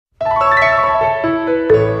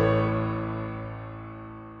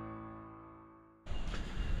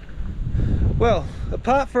Well,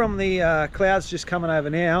 apart from the clouds just coming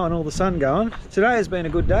over now and all the sun going, today has been a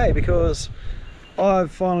good day because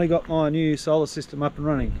I've finally got my new solar system up and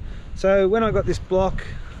running. So when I got this block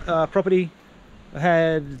property, I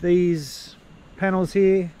had these panels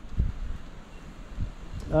here,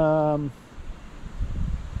 and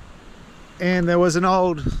there was an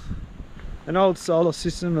old solar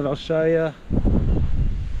system that I'll show you.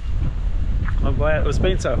 I'm glad it's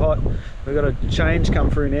been so hot. We've got a change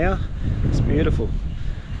come through now. It's beautiful.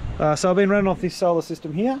 So I've been running off this solar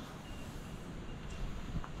system here.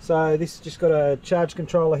 So this has just got a charge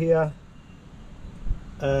controller here,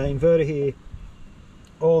 inverter here,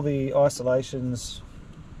 all the isolations,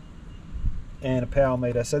 and a power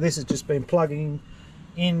meter. So this has just been plugging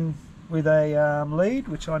in with a lead,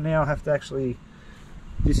 which I now have to actually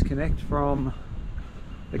disconnect from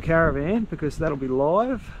the caravan because that'll be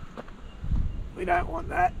live. We don't want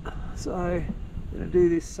that, so I'm going to do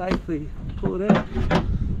this safely. Pull it out.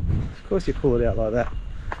 Of course you pull it out like that.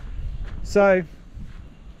 So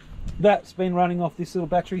that's been running off this little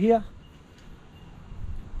battery here.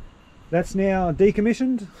 That's now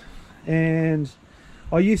decommissioned, and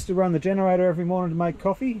I used to run the generator every morning to make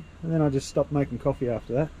coffee, and then I just stopped making coffee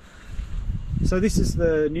after that. So this is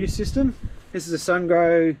the new system. This is a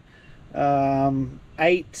Sungrow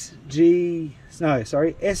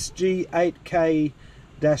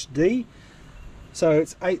SG8K-D. So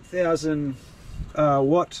it's 8,000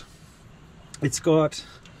 watt. It's got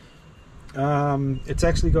it's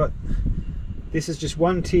actually got, this is just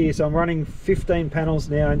one tier, so I'm running 15 panels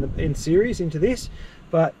now in series into this,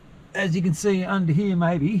 but as you can see under here,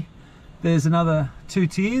 maybe there's another 2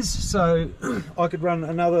 tiers, so I could run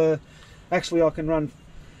another, actually I can run,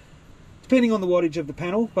 depending on the wattage of the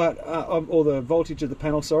panel, but or the voltage of the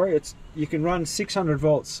panel, sorry, you can run 600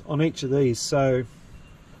 volts on each of these. So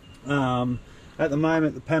at the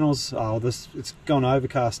moment the panels, it's gone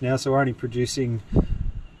overcast now, so we're only producing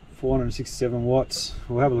 467 watts.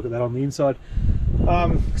 We'll have a look at that on the inside.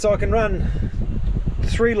 So I can run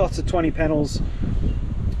 3 lots of 20 panels.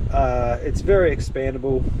 It's very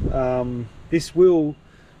expandable.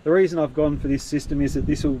 The reason I've gone for this system is that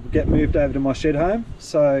this will get moved over to my shed home.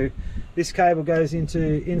 So this cable goes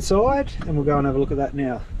into inside, and we'll go and have a look at that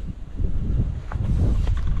now.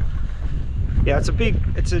 Yeah, it's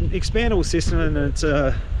an expandable system, and it's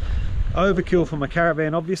a overkill for my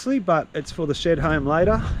caravan obviously, but it's for the shed home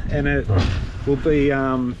later, and it will be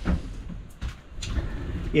yeah,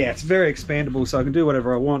 it's very expandable, so I can do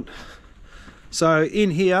whatever I want. So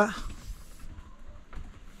in here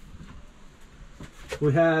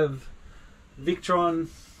we have Victron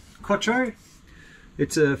Quattro.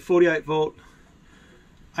 It's a 48 volt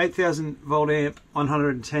 8000 volt amp,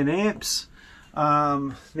 110 amps.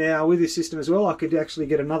 Now with this system as well, I could actually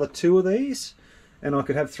get another 2 of these, and I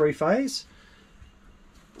could have 3 phase.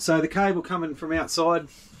 So the cable coming from outside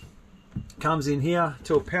comes in here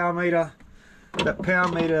to a power meter. That power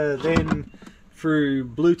meter then through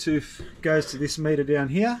Bluetooth goes to this meter down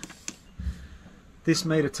here. This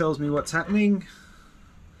meter tells me what's happening.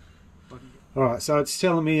 Alright, so it's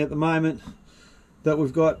telling me at the moment that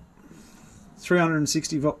we've got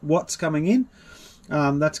 360 watts coming in.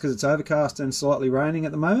 That's because it's overcast and slightly raining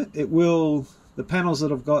at the moment. It will, the panels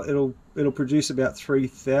that I've got, it'll produce about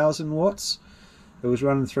 3,000 watts. It was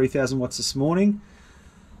running 3,000 watts this morning.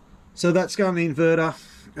 So that's going to the inverter,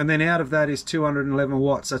 and then out of that is 211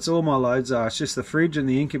 watts. That's all my loads are. It's just the fridge and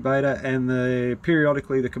the incubator and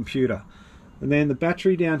periodically the computer. And then the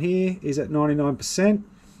battery down here is at 99%.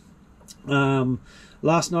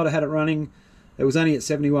 Last night I had it running. It was only at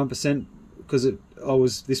 71% because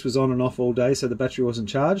this was on and off all day, so the battery wasn't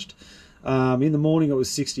charged. In the morning it was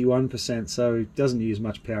 61%, so it doesn't use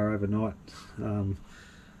much power overnight.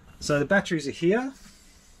 So the batteries are here.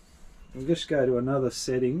 I'll just go to another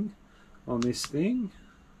setting on this thing,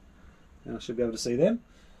 and I should be able to see them.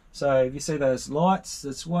 So if you see those lights,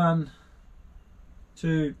 that's 1,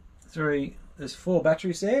 2, 3, there's 4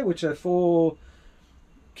 batteries there, which are 4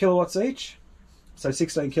 kilowatts each, so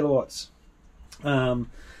 16 kilowatts.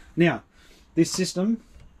 Now this system,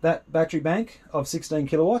 that battery bank of 16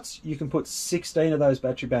 kilowatts, you can put 16 of those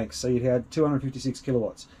battery banks, so you'd have 256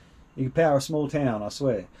 kilowatts. You can power a small town, I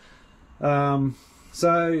swear.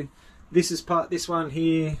 So this one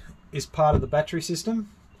here is part of the battery system.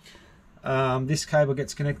 This cable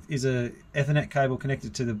is a Ethernet cable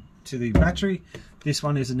connected to the battery. This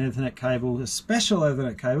one is an Ethernet cable, a special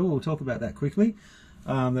Ethernet cable, we'll talk about that quickly,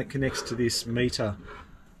 that connects to this meter.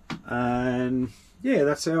 And yeah,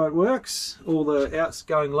 that's how it works. All the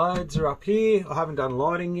outgoing loads are up here. I haven't done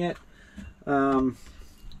lighting yet. Now,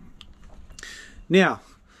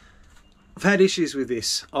 I've had issues with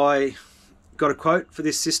this. got a quote for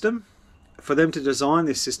this system, for them to design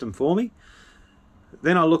this system for me.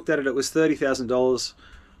 Then I looked at it, it was $30,000.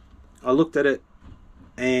 I looked at it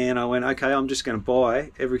and I went, okay, I'm just going to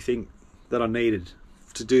buy everything that I needed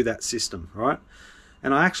to do that system, right?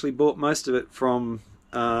 And I actually bought most of it from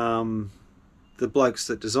the blokes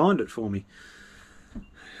that designed it for me.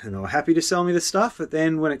 And they were happy to sell me the stuff, but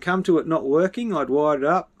then when it come to it not working, I'd wired it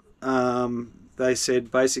up. They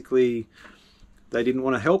said basically they didn't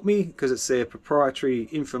want to help me because it's their proprietary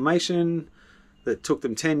information that took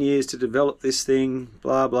them 10 years to develop this thing,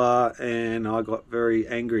 blah, blah, and I got very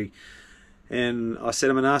angry. And I sent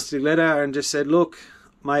them a nasty letter and just said, look,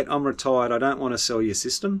 mate, I'm retired. I don't want to sell your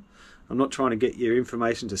system. I'm not trying to get your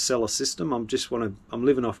information to sell a system. I'm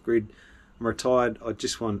living off grid. I'm retired. I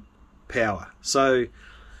just want power. So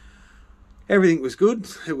everything was good.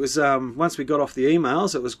 It was, once we got off the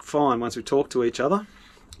emails, it was fine once we talked to each other.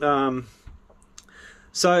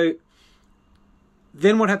 So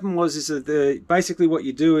then what happened was that basically what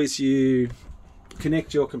you do is you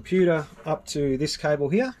connect your computer up to this cable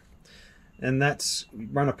here, and that's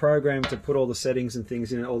run a program to put all the settings and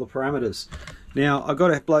things in it, all the parameters. Now I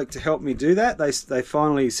got a bloke to help me do that. They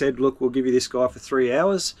finally said, look, we'll give you this guy for 3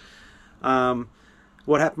 hours.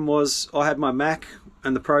 What happened was I had my Mac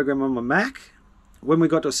and the program on my Mac. When we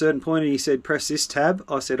got to a certain point and he said press this tab,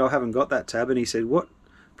 I said I haven't got that tab, and he said what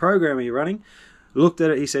program are you running? Looked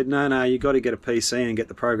at it, he said no, you got to get a PC and get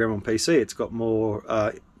the program on PC. It's got more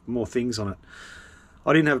things on it.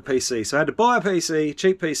 I didn't have a PC, so I had to buy a PC,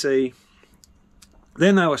 cheap PC.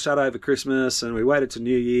 Then they were shut over Christmas and we waited till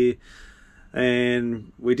New Year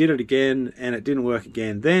and we did it again and it didn't work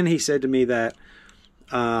again. Then he said to me that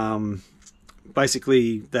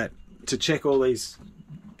basically that to check all these,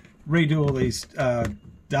 redo all these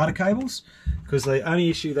data cables, because the only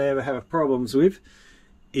issue they ever have problems with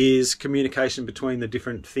is communication between the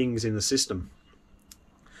different things in the system.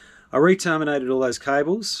 I re-terminated all those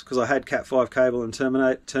cables because I had Cat5 cable and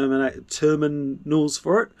terminals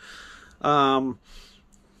for it.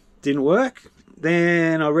 Didn't work.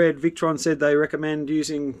 Then I read Victron said they recommend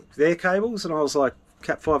using their cables, and I was like,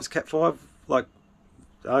 Cat5 is Cat5, like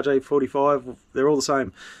RJ45, they're all the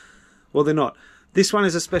same. Well, they're not. This one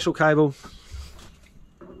is a special cable,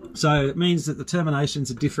 so it means that the terminations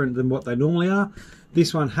are different than what they normally are.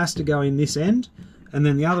 This one has to go in this end, and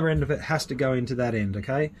then the other end of it has to go into that end,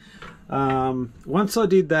 okay? Once I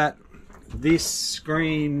did that, this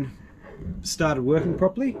screen started working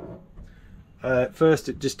properly. At first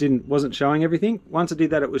it just wasn't showing everything. Once I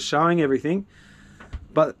did that, it was showing everything,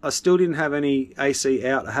 but I still didn't have any AC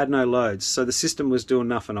out. I had no loads, so the system was doing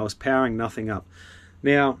nothing. I was powering nothing up.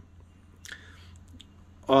 Now,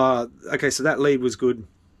 okay, so that lead was good.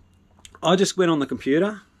 I just went on the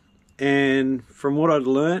computer, and from what I'd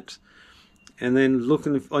learnt, and then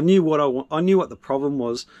looking, I knew what the problem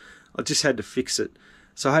was. I just had to fix it.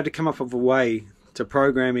 So I had to come up with a way to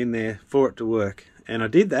program in there for it to work, and I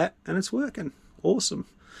did that, and it's working. Awesome.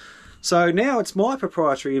 So now it's my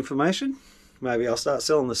proprietary information. Maybe I'll start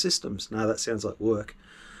selling the systems. No, that sounds like work.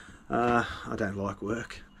 I don't like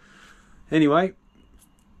work. Anyway,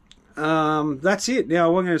 that's it.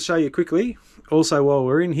 Now what I'm going to show you quickly, also while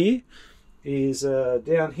we're in here, is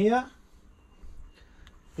down here.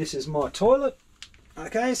 This is my toilet.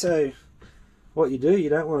 Okay, so what you do, you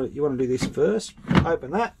want to do this first. Open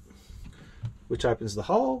that, which opens the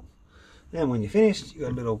hole. Then when you're finished, you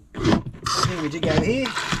got a little jig over here,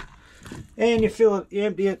 and you fill it, you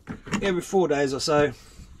empty it every 4 days or so.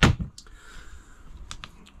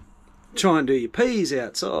 Try and do your peas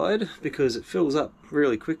outside because it fills up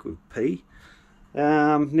really quick with pee.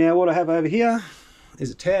 Now what I have over here is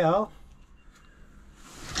a towel.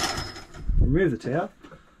 Remove the towel.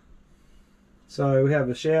 So we have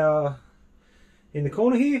a shower in the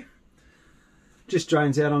corner here. Just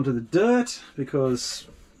drains out onto the dirt because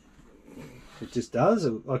it just does.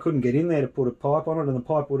 I couldn't get in there to put a pipe on it, and the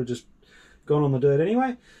pipe would have just gone on the dirt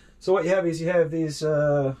anyway. So what you have is you have these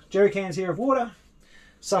jerry cans here of water,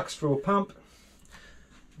 sucks through a pump,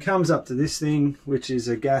 comes up to this thing, which is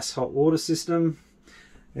a gas hot water system,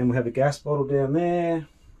 and we have a gas bottle down there.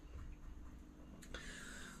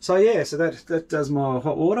 So yeah, so that does my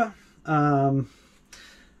hot water.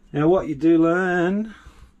 Now what you do learn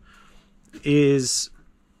is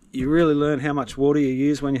you really learn how much water you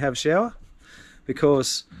use when you have a shower,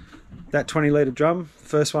 because that 20 litre drum,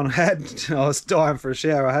 first one I had, I was dying for a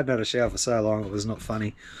shower. I hadn't had a shower for so long, it was not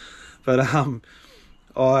funny. But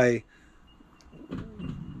I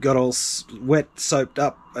got all wet, soaped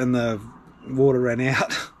up, and the water ran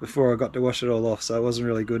out before I got to wash it all off, so it wasn't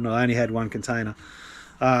really good, and I only had one container.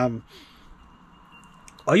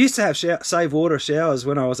 I used to have save water showers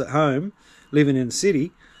when I was at home, living in the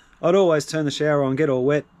city, I'd always turn the shower on, get all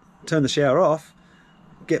wet, turn the shower off,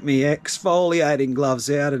 get me exfoliating gloves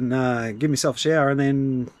out and give myself a shower, and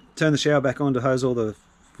then turn the shower back on to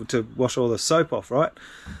to wash all the soap off, right?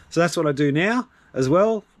 So that's what I do now as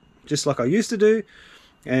well, just like I used to do,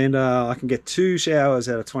 and I can get 2 showers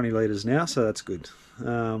out of 20 litres now, so that's good.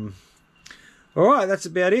 Alright, that's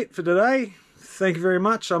about it for today. Thank you very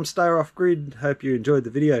much. I'm Steyer Off Grid. Hope you enjoyed the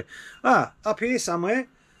video. Up here somewhere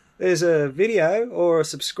there's a video or a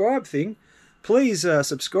subscribe thing. Please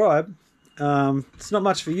subscribe. It's not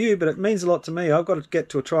much for you, but it means a lot to me. I've got to get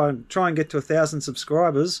to try and get to 1,000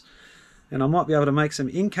 subscribers, and I might be able to make some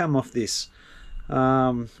income off this,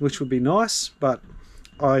 which would be nice, but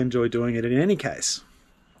I enjoy doing it in any case.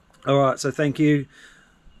 Alright, so thank you.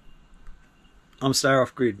 I'm Steyer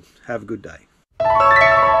Off Grid. Have a good day.